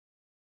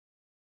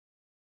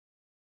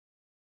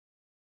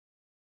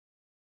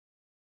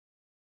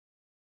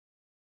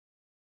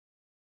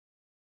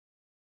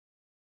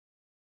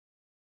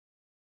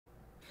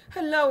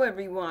Hello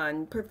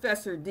everyone,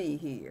 Professor D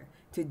here.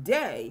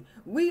 Today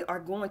we are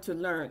going to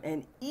learn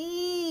an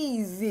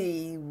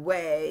easy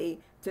way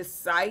to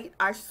cite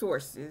our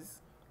sources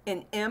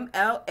in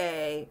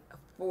MLA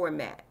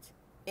format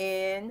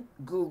in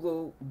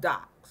Google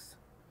Docs.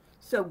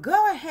 So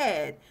go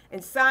ahead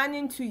and sign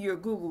into your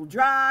Google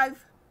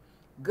Drive,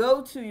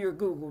 go to your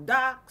Google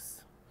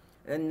Docs,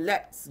 and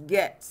let's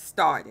get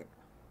started.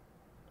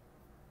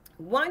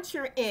 Once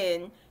you're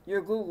in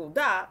your Google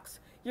Docs,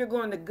 you're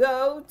going to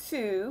go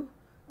to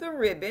the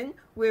ribbon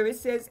where it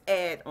says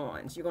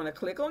add-ons. You're going to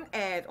click on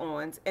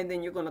add-ons, and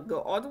then you're going to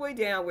go all the way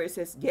down where it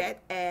says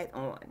get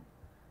add-on.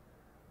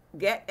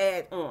 Get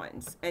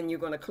add-ons, and you're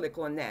going to click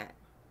on that.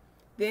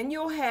 Then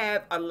you'll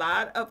have a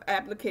lot of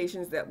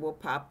applications that will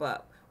pop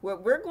up.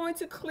 What we're going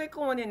to click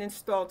on and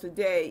install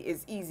today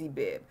is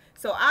EasyBib.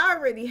 So I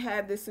already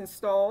have this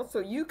installed, so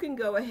you can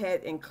go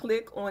ahead and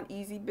click on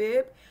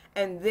EasyBib,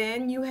 and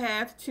then you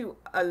have to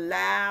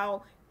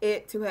allow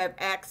it to have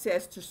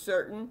access to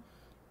certain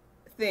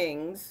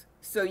things.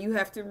 So you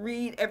have to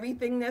read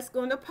everything that's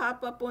going to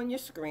pop up on your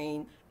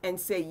screen and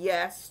say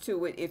yes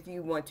to it if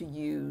you want to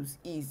use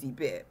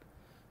EasyBib.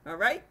 All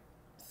right?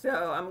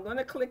 So I'm going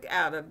to click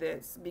out of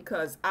this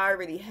because I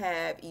already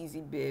have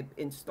EasyBib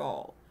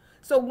installed.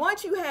 So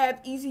once you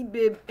have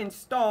EasyBib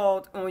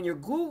installed on your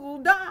Google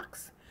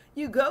Docs,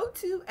 you go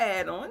to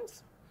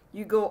add-ons,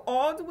 you go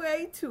all the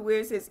way to where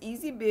it says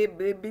EasyBib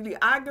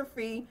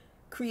Bibliography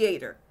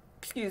Creator.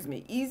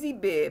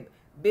 EasyBib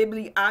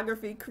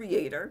Bibliography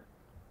Creator,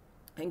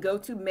 and go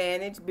to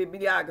Manage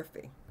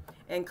Bibliography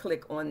and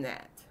click on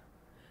that.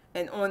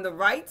 And on the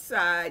right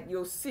side,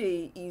 you'll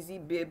see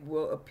EasyBib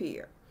will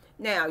appear.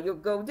 Now, you'll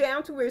go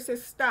down to where it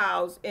says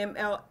Styles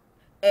MLA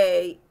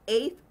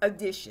 8th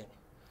edition.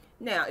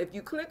 Now, if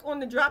you click on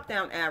the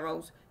drop-down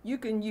arrows, you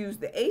can use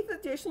the 8th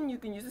edition, you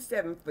can use the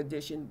 7th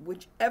edition,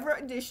 whichever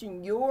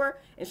edition your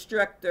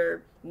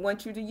instructor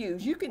wants you to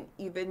use. You can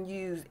even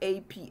use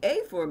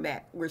APA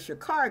format with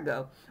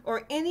Chicago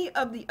or any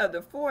of the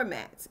other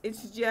formats.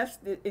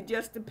 It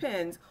just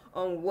depends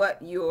on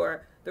what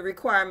the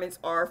requirements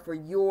are for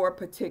your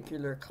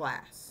particular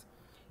class.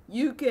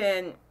 You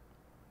can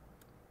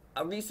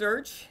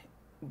research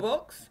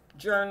books,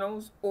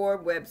 journals, or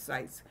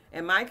websites.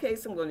 In my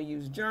case, I'm going to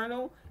use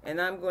journal, and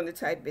I'm going to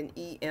type in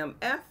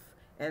EMF,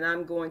 and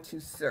I'm going to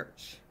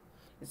search.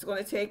 It's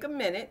going to take a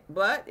minute,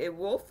 but it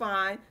will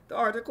find the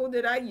article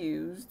that I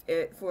used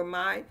for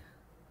my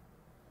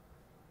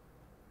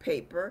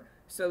paper.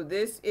 So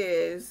this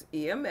is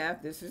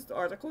EMF. This is the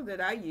article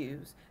that I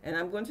use, and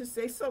I'm going to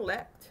say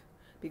select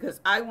because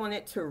I want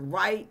it to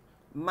write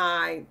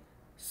my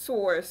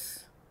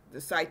source,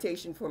 the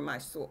citation for my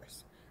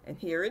source. And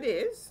here it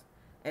is.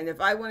 And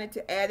if I wanted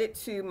to add it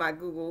to my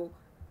Google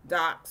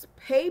Docs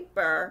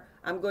paper,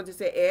 I'm going to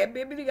say add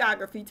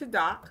bibliography to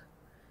doc,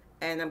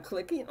 and I'm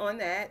clicking on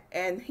that,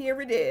 and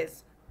here it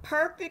is,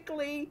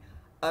 perfectly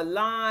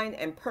aligned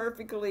and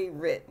perfectly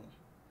written.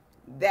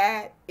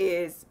 That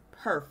is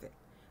perfect.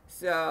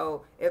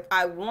 So if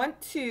I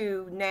want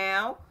to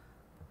now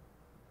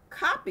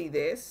copy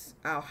this,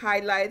 I'll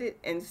highlight it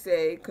and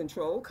say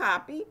Control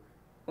Copy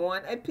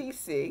on a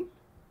PC.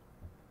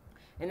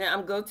 And then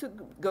I'm going to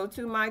go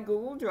to my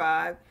Google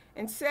Drive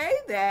and say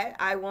that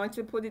I want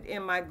to put it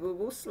in my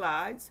Google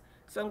Slides.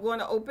 So I'm going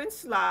to open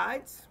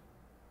Slides.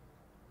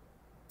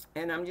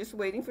 And I'm just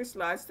waiting for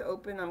Slides to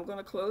open. I'm going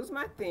to close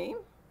my theme.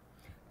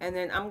 And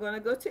then I'm going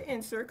to go to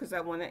Insert because I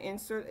want to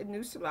insert a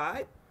new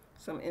slide.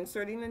 So I'm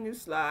inserting a new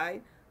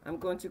slide. I'm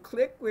going to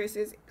click where it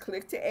says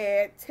click to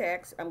add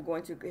text. I'm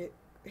going to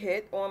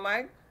hit on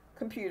my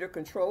computer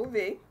Control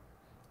V.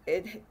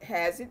 It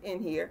has it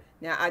in here.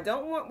 Now, I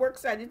don't want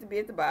works cited to be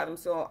at the bottom,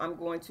 so I'm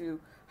going to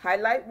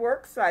highlight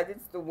works cited,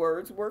 the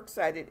words works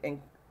cited,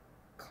 and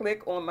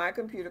click on my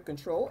computer,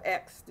 Control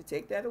X to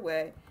take that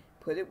away,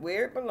 put it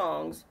where it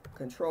belongs,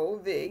 Control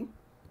V,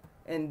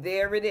 and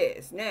there it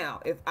is. Now,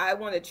 if I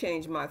want to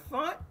change my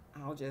font,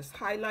 I'll just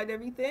highlight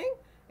everything,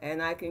 and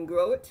I can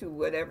grow it to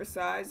whatever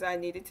size I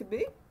need it to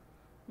be.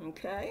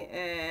 Okay,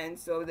 and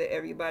so that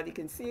everybody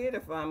can see it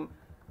if I'm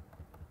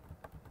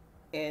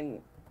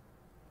in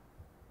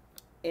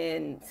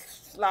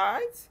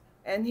Slides,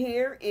 and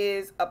here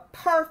is a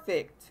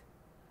perfect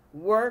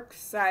works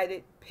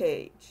cited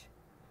page.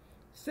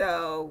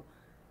 So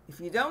if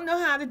you don't know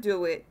how to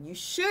do it, you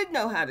should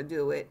know how to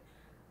do it.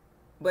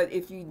 But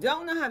if you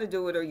don't know how to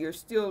do it, or you're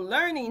still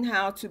learning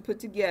how to put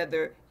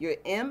together your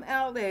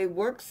MLA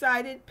works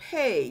cited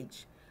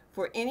page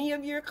for any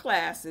of your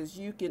classes,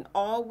 you can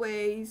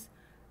always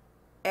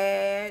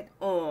add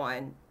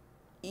on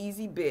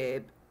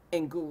EasyBib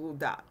in Google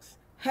Docs.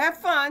 Have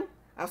fun.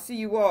 I'll see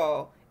you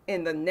all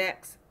in the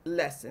next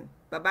lesson.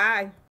 Bye-bye.